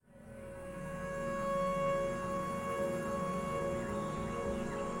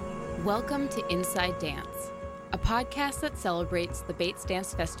Welcome to Inside Dance, a podcast that celebrates the Bates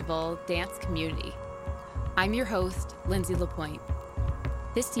Dance Festival dance community. I'm your host, Lindsay Lapointe.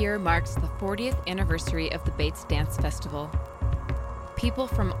 This year marks the 40th anniversary of the Bates Dance Festival. People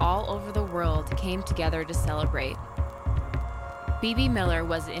from all over the world came together to celebrate. Bebe Miller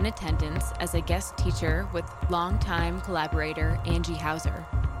was in attendance as a guest teacher with longtime collaborator Angie Hauser.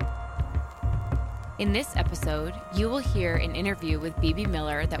 In this episode, you will hear an interview with Bebe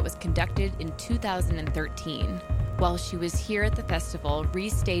Miller that was conducted in 2013 while she was here at the festival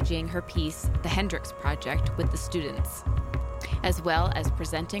restaging her piece, The Hendrix Project, with the students, as well as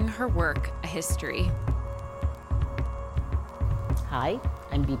presenting her work, A History. Hi,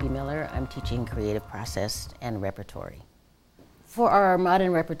 I'm Bebe Miller. I'm teaching creative process and repertory. For our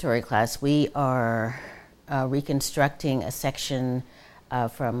modern repertory class, we are reconstructing a section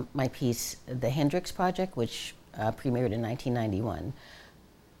from my piece, The Hendrix Project, which premiered in 1991,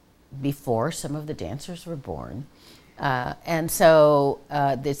 before some of the dancers were born. And so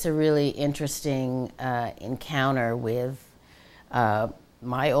it's a really interesting encounter with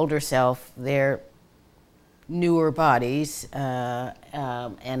my older self, their newer bodies and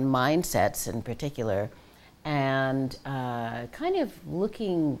mindsets in particular, and kind of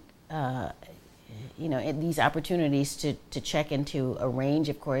looking at these opportunities to check into a range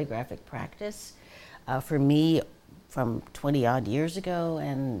of choreographic practice for me from 20 odd years ago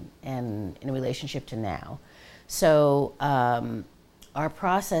and in relationship to now. So our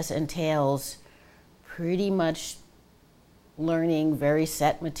process entails pretty much learning very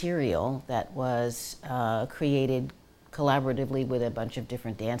set material that was created collaboratively with a bunch of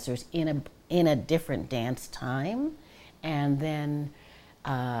different dancers in a different dance time, and then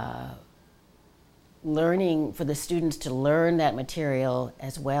learning for the students to learn that material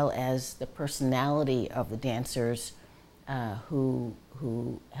as well as the personality of the dancers who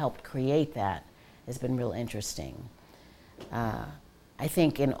helped create that has been real interesting. I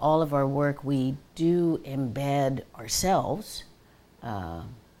think in all of our work we do embed ourselves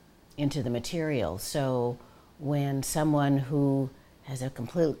into the material. So when someone who has a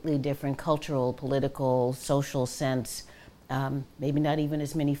completely different cultural, political, social sense, maybe not even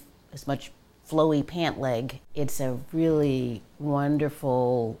as much flowy pant leg, it's a really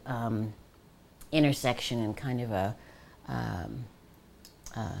wonderful intersection and kind of a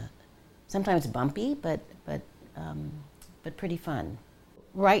sometimes bumpy, but pretty fun.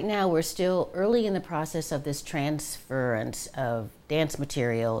 Right now, we're still early in the process of this transference of dance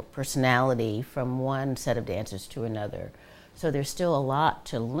material, personality from one set of dancers to another. So there's still a lot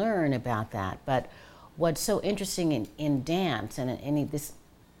to learn about that. But what's so interesting in dance and in this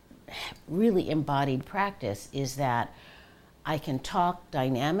really embodied practice is that I can talk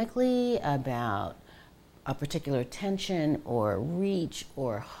dynamically about a particular tension or reach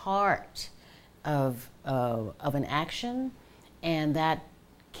or heart of an action, and that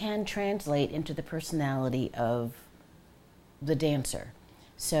can translate into the personality of the dancer.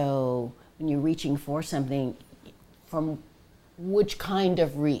 So when you're reaching for something, from which kind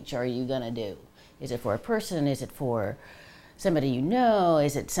of reach are you going to do? Is it for a person? Is it for somebody you know?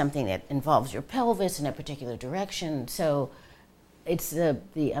 Is it something that involves your pelvis in a particular direction? So it's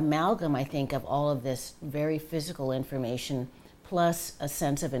the amalgam, I think, of all of this very physical information plus a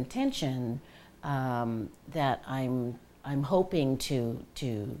sense of intention that I'm hoping to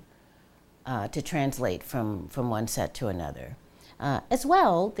translate from one set to another. As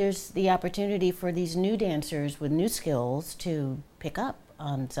well, there's the opportunity for these new dancers with new skills to pick up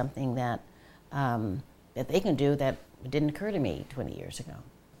on something that they can do that didn't occur to me 20 years ago.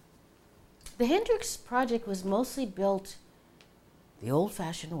 The Hendrix Project was mostly built the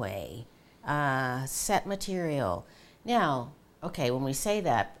old-fashioned way, set material. Now, okay, when we say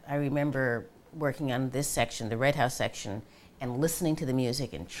that, I remember working on this section, the Red House section, and listening to the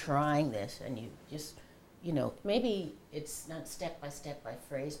music and trying this, and you just, maybe it's not step by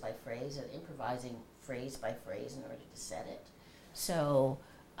phrase, and improvising phrase by phrase in order to set it. So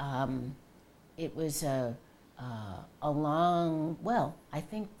it was a long, I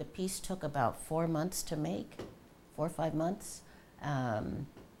think the piece took about 4 months to make, 4 or 5 months.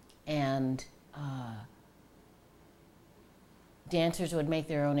 Dancers would make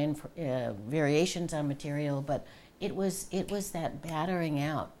their own variations on material, but it was that battering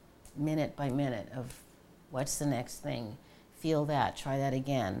out minute by minute of what's the next thing, feel that, try that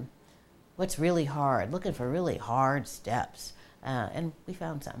again, what's really hard, looking for really hard steps, and we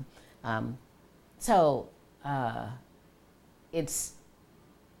found some. It's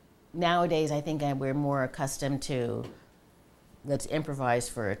nowadays, I think we're more accustomed to let's improvise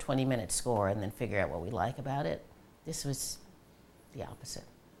for a 20-minute score and then figure out what we like about it. This was the opposite.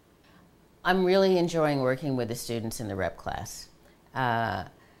 I'm really enjoying working with the students in the rep class.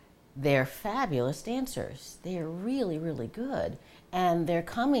 They're fabulous dancers. They're really, really good. And they're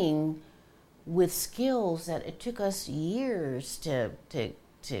coming with skills that it took us years to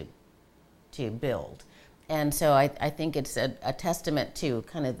build. And so I think it's a testament to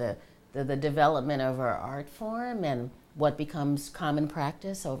kind of the development of our art form and what becomes common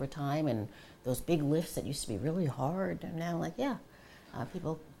practice over time, and those big lifts that used to be really hard, and now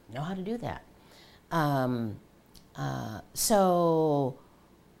people know how to do that. So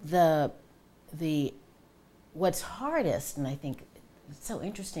the what's hardest, and I think it's so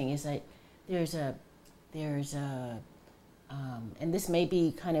interesting, is that there's a and this may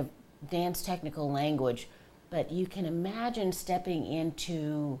be kind of dance technical language, but you can imagine stepping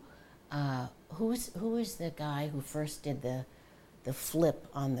into who is the guy who first did the flip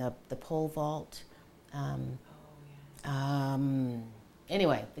on the pole vault?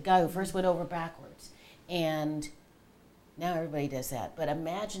 Anyway, the guy who first went over backwards, and now everybody does that. But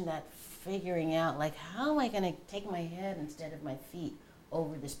imagine that, figuring out, like, how am I going to take my head instead of my feet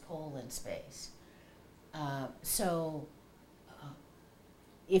over this pole in space?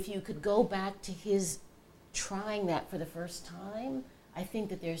 If you could go back to his trying that for the first time, I think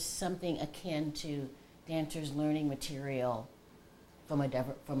that there's something akin to dancers learning material from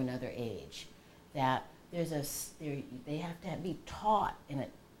another age. That they have to be taught in a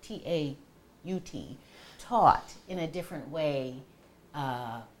T-A-U-T, taught in a different way.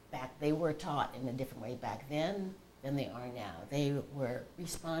 They were taught in a different way back then than they are now. They were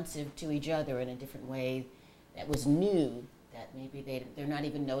responsive to each other in a different way that was new, that maybe they're not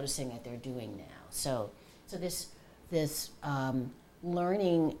even noticing that they're doing now. So this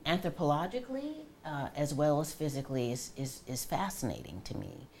learning anthropologically as well as physically is fascinating to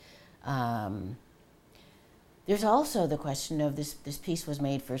me. There's also the question of this piece was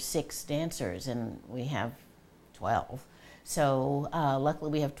made for 6 dancers, and we have 12. So luckily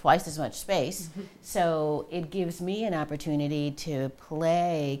we have twice as much space. So it gives me an opportunity to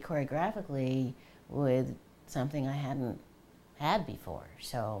play choreographically with something I hadn't had before.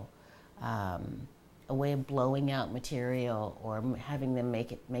 So a way of blowing out material or having them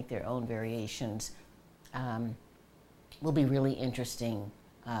make their own variations will be really interesting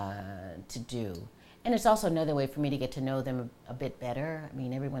to do. And it's also another way for me to get to know them a bit better. I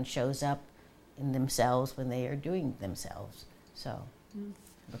mean, everyone shows up in themselves when they are doing themselves. So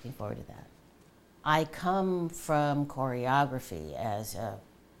looking forward to that. I come from choreography as a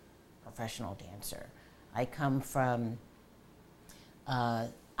professional dancer. I come from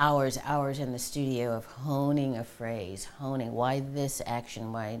hours in the studio of honing a phrase, honing why this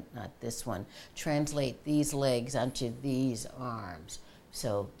action, why not this one, translate these legs onto these arms.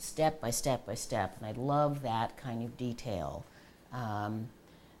 So step by step by step, and I love that kind of detail.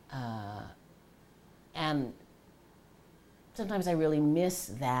 And sometimes I really miss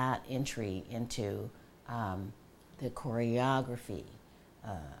that entry into the choreography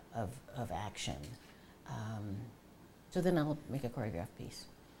of action. So then I'll make a choreographed piece.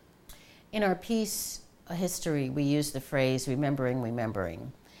 In our piece, A History, we use the phrase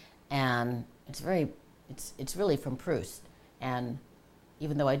remembering, and it's really from Proust. And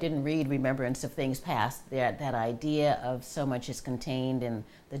even though I didn't read Remembrance of Things Past, that idea of so much is contained in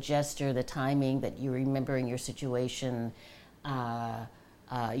the gesture, the timing, that you're remembering your situation,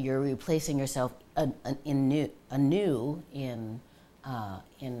 you're replacing yourself anew in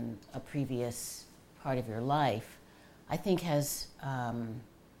a previous part of your life, I think has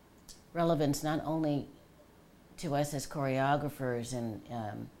relevance not only to us as choreographers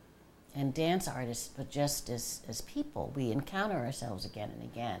and dance artists, but just as people. We encounter ourselves again and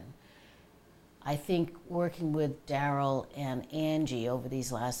again. I think working with Daryl and Angie over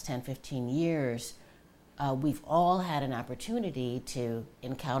these last 10, 15 years, we've all had an opportunity to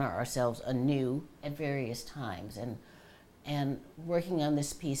encounter ourselves anew at various times. And working on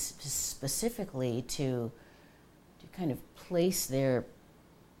this piece specifically to kind of place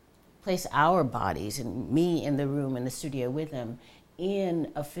our bodies, and me in the room, in the studio with them,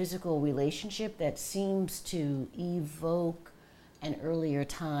 in a physical relationship that seems to evoke an earlier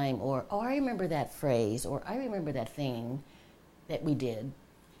time, or I remember that phrase, or I remember that thing that we did.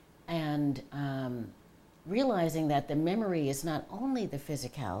 And realizing that the memory is not only the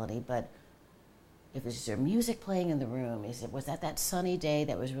physicality, but is there music playing in the room? Was that sunny day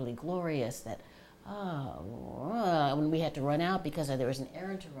that was really glorious, that when we had to run out because there was an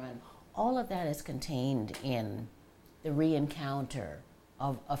errand to run? All of that is contained in the re-encounter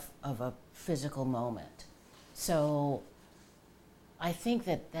of a physical moment. So I think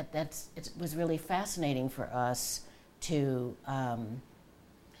that it was really fascinating for us to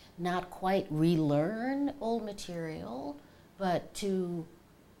not quite relearn old material, but to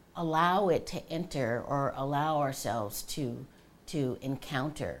allow it to enter or allow ourselves to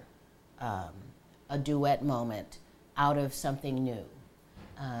encounter a duet moment out of something new.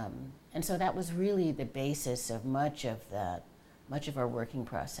 And so that was really the basis of much of our working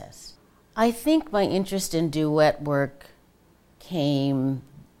process. I think my interest in duet work came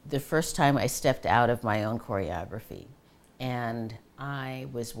the first time I stepped out of my own choreography. And I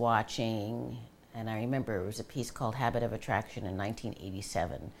was watching, and I remember it was a piece called Habit of Attraction in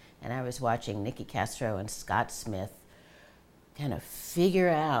 1987. And I was watching Nikki Castro and Scott Smith kind of figure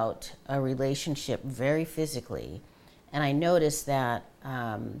out a relationship very physically. And I noticed that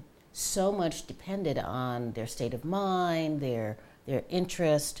so much depended on their state of mind, their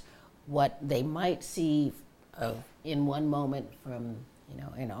interest, what they might see in one moment from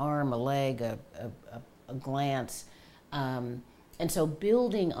an arm, a leg, a glance. And so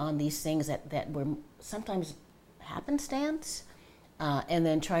building on these things that were sometimes happenstance, and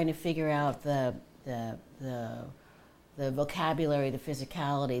then trying to figure out the vocabulary, the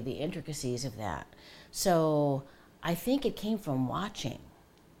physicality, the intricacies of that. So I think it came from watching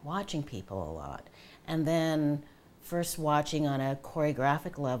people a lot. And then first watching on a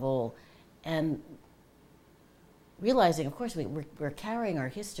choreographic level and realizing, of course, we're carrying our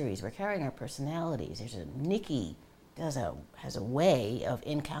histories, we're carrying our personalities. Nikki has a way of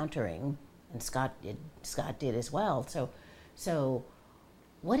encountering, and Scott did as well. So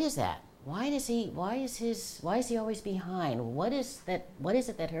what is that? Why is he always behind? What is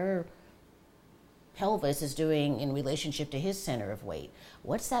it that her pelvis is doing in relationship to his center of weight?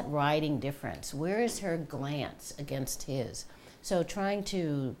 What's that riding difference? Where is her glance against his? So trying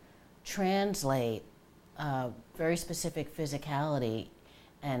to translate very specific physicality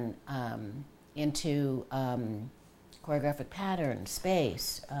and into choreographic pattern,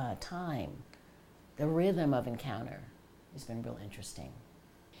 space, time, the rhythm of encounter has been real interesting.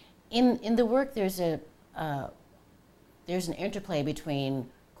 In the work, there's an interplay between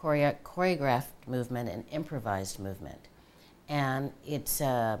choreographed movement and improvised movement, and it's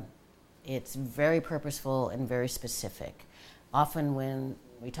very purposeful and very specific. Often when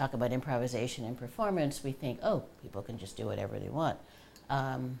we talk about improvisation and performance, we think, oh, people can just do whatever they want.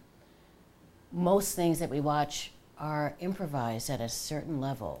 Most things that we watch are improvised at a certain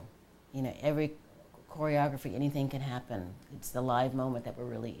level. Every choreography, anything can happen. It's the live moment that we're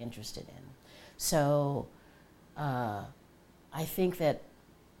really interested in. So I think that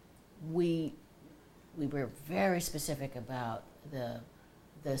we were very specific about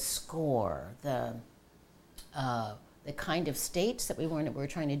the score, the kind of states that we were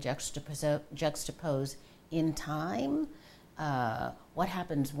trying to juxtapose in time, what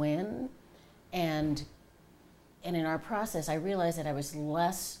happens when, and in our process, I realized that I was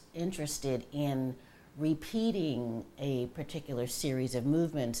less interested in repeating a particular series of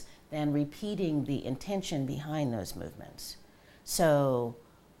movements than repeating the intention behind those movements. So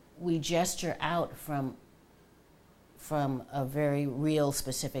we gesture out from a very real,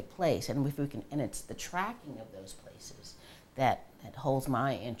 specific place, and if we can, and it's the tracking of those places that holds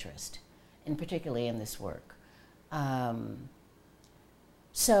my interest, and particularly in this work.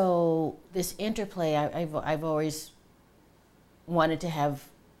 So this interplay, I've always wanted to have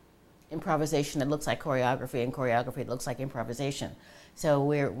improvisation that looks like choreography and choreography that looks like improvisation. So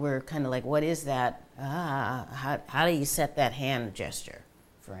we're kind of like, what is that? How do you set that hand gesture,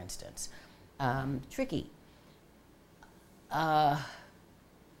 for instance? Tricky. And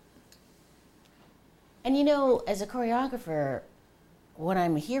as a choreographer, what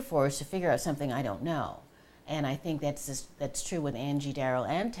I'm here for is to figure out something I don't know. And I think that's true with Angie, Darryl,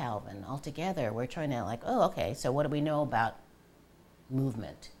 and Talvin altogether. We're trying to okay, so what do we know about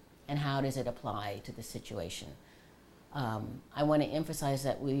movement? And how does it apply to the situation? I want to emphasize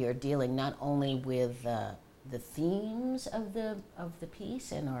that we are dealing not only with the themes of the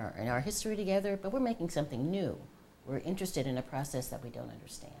piece and our history together, but we're making something new. We're interested in a process that we don't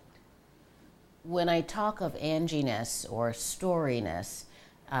understand. When I talk of Angie-ness or storyness,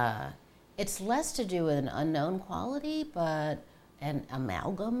 it's less to do with an unknown quality, but an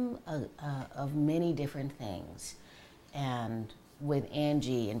amalgam of many different things. And with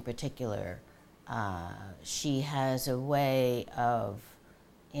Angie in particular, she has a way of,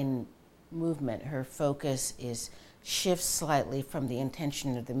 in movement, her focus shifts slightly from the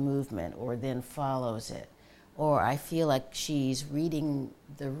intention of the movement or then follows it. Or I feel like she's reading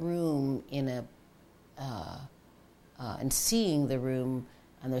the room and seeing the room,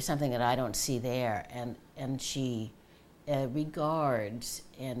 and there's something that I don't see there, and she regards,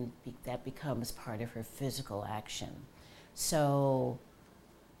 and that becomes part of her physical action. So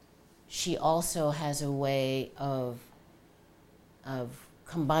she also has a way of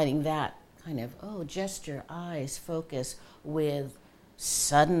combining that kind of gesture, eyes, focus with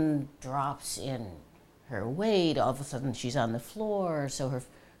sudden drops in her weight. All of a sudden she's on the floor, so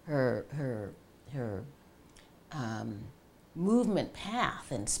her movement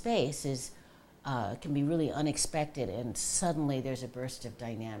path in space is can be really unexpected, and suddenly there's a burst of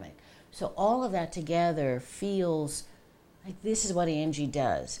dynamic. So all of that together feels like this is what Angie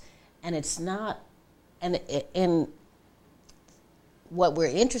does, and it's not, and what we're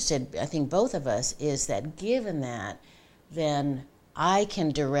interested, I think both of us, is that given that, then I can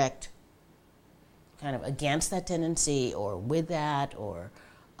direct kind of against that tendency or with that, or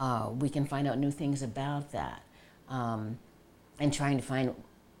we can find out new things about that, and trying to find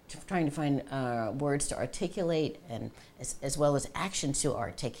words to articulate, and as well as actions to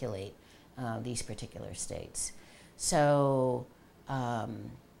articulate these particular states. So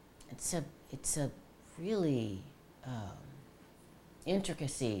it's a really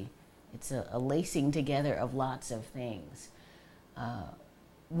intricacy. It's a lacing together of lots of things.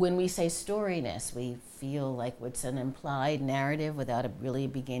 When we say storyness, we feel like it's an implied narrative without a really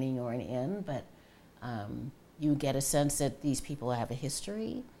beginning or an end, but you get a sense that these people have a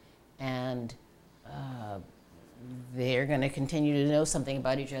history, and they're going to continue to know something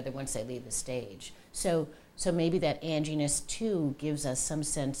about each other once they leave the stage. So maybe that Anginess too gives us some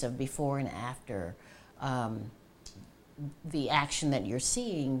sense of before and after. The action that you're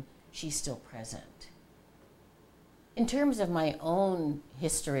seeing, she's still present. In terms of my own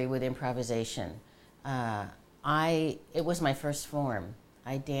history with improvisation, it was my first form.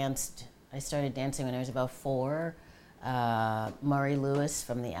 I started dancing when I was about 4. Murray Lewis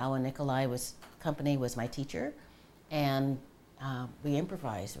from the Alan Nicolai company was my teacher, and we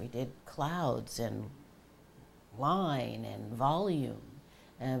improvised. We did clouds and line and volume,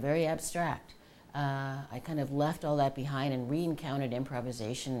 very abstract. I kind of left all that behind and re-encountered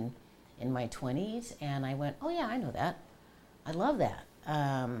improvisation in my 20s, and I went, oh yeah, I know that. I love that.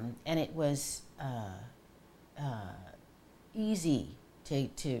 And it was easy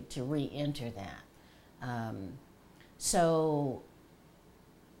to re-enter that. So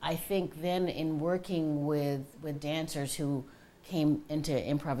I think then in working with dancers who came into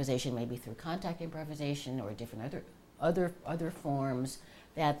improvisation maybe through contact improvisation or different other forms,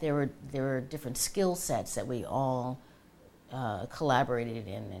 that there were different skill sets that we all collaborated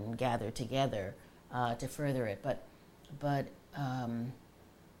in and gathered together to further it. But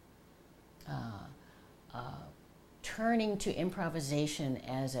turning to improvisation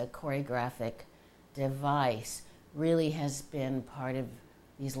as a choreographic device really has been part of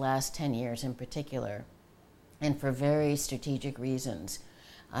these last 10 years in particular, and for very strategic reasons.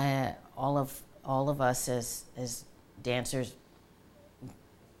 All of us as dancers,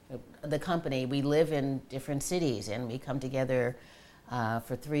 the company, we live in different cities, and we come together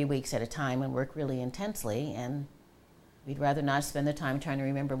for 3 weeks at a time and work really intensely, and we'd rather not spend the time trying to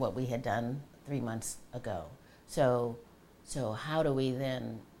remember what we had done 3 months ago. So how do we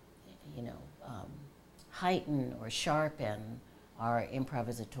then, heighten or sharpen our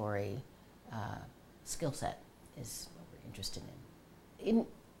improvisatory skill set is what we're interested in.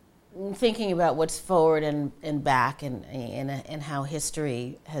 In thinking about what's forward and back and how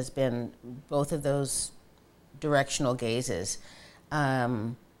history has been both of those directional gazes,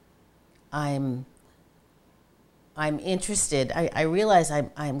 I'm interested. I realize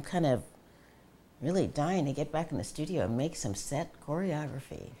I'm kind of really dying to get back in the studio and make some set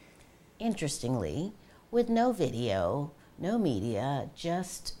choreography. Interestingly, with no video, no media,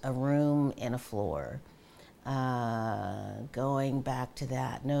 just a room and a floor. Going back to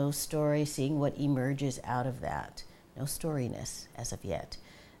that, no story, seeing what emerges out of that. No storyness as of yet.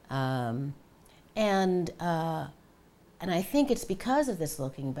 And I think it's because of this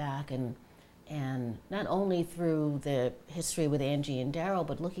looking back and not only through the history with Angie and Daryl,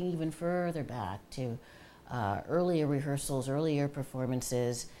 but looking even further back to earlier rehearsals, earlier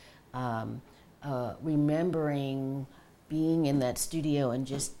performances, remembering being in that studio and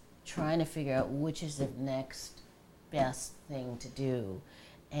just trying to figure out which is the next best thing to do.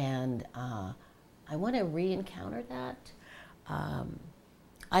 And I want to re-encounter that.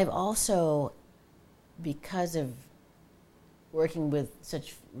 I've also, because of working with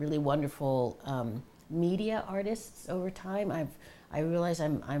such really wonderful media artists over time, I realize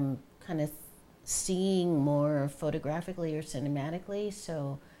I'm kind of seeing more photographically or cinematically,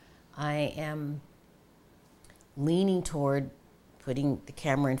 so I am leaning toward putting the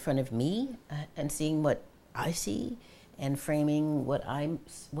camera in front of me and seeing what I see, and framing what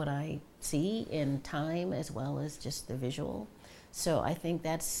I see in time as well as just the visual. So I think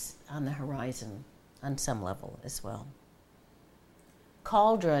that's on the horizon on some level as well.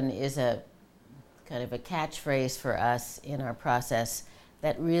 Cauldron is a kind of a catchphrase for us in our process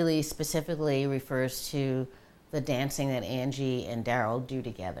that really specifically refers to the dancing that Angie and Daryl do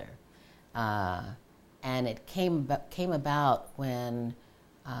together. And it came about when,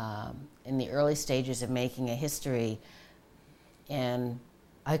 in the early stages of making a history, and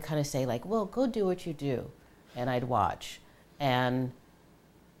I kind of say like, well, go do what you do, and I'd watch. And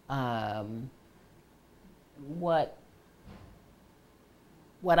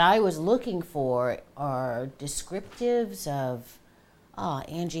what I was looking for are descriptives of,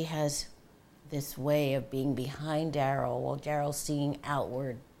 Angie has this way of being behind Daryl while Daryl's seeing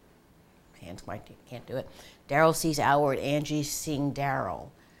outward. Hands can't do it. Daryl sees outward, Angie's seeing Daryl.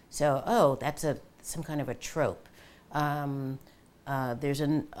 So, that's some kind of a trope. There's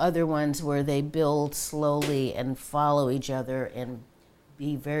other ones where they build slowly and follow each other and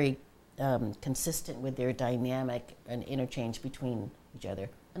be very consistent with their dynamic and interchange between each other.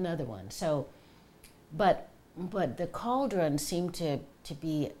 Another one. So, but the cauldron seemed to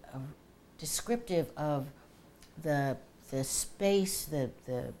be descriptive of the space,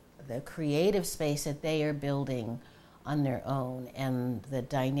 the creative space that they are building on their own, and the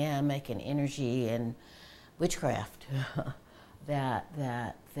dynamic and energy and witchcraft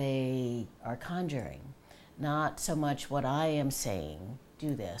that they are conjuring. Not so much what I am saying,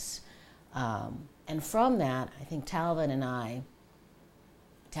 do this. And from that, I think Talvin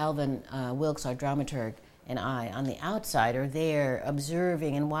Wilkes, our dramaturg, and I, on the outside, are there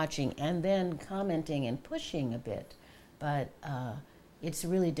observing and watching and then commenting and pushing a bit. But it's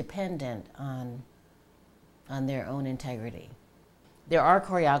really dependent on their own integrity. There are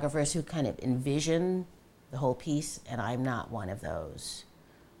choreographers who kind of envision the whole piece, and I'm not one of those.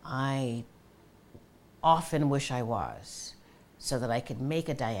 I often wish I was, so that I could make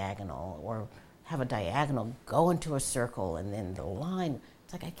a diagonal or have a diagonal go into a circle and then the line.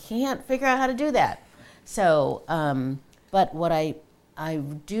 It's like I can't figure out how to do that. So, but what I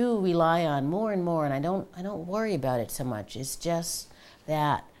do rely on more and more, and I don't worry about it so much, is just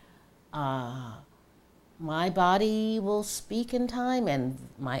that my body will speak in time, and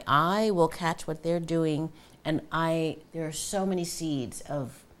my eye will catch what they're doing, and there are so many seeds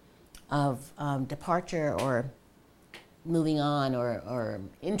of departure or moving on or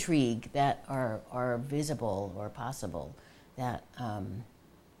intrigue that are visible or possible that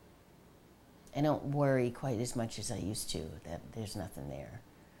I don't worry quite as much as I used to, that there's nothing there.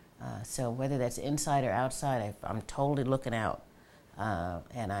 So whether that's inside or outside, I'm totally looking out.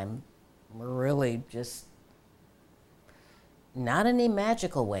 And I'm really just, not in a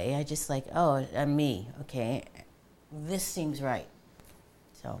magical way, I just like, oh, I'm me, okay, this seems right.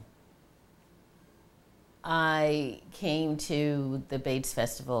 So I came to the Bates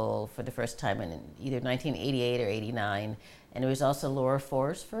Festival for the first time in either 1988 or 89, and it was also Laura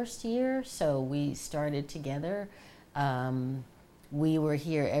Forr's first year, so we started together. We were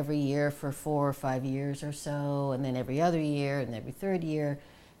here every year for 4 or 5 years or so, and then every other year and every third year.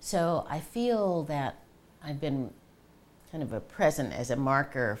 So I feel that I've been kind of a present as a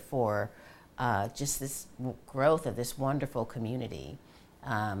marker for just this growth of this wonderful community,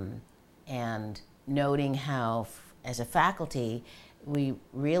 and noting how, as a faculty, we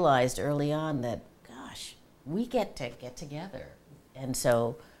realized early on that, gosh, we get to get together. And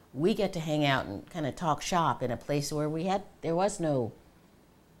so we get to hang out and kind of talk shop in a place where there was no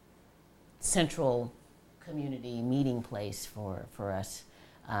central community meeting place for us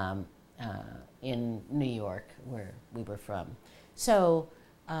in New York, where we were from. So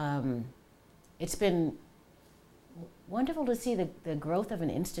it's been wonderful to see the growth of an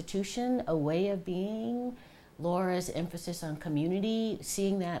institution, a way of being, Laura's emphasis on community,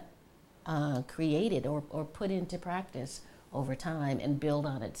 seeing that created or put into practice over time and build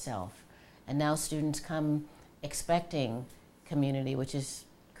on itself. And now students come expecting community, which is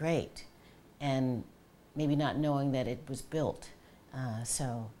great, and maybe not knowing that it was built.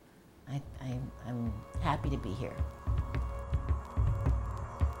 So I'm happy to be here.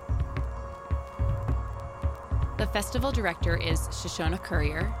 The festival director is Shoshona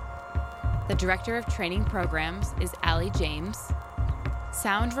Courier. The director of training programs is Allie James.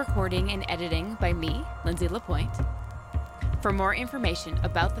 Sound recording and editing by me, Lindsay LaPointe. For more information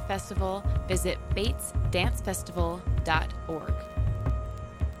about the festival, visit batesdancefestival.org.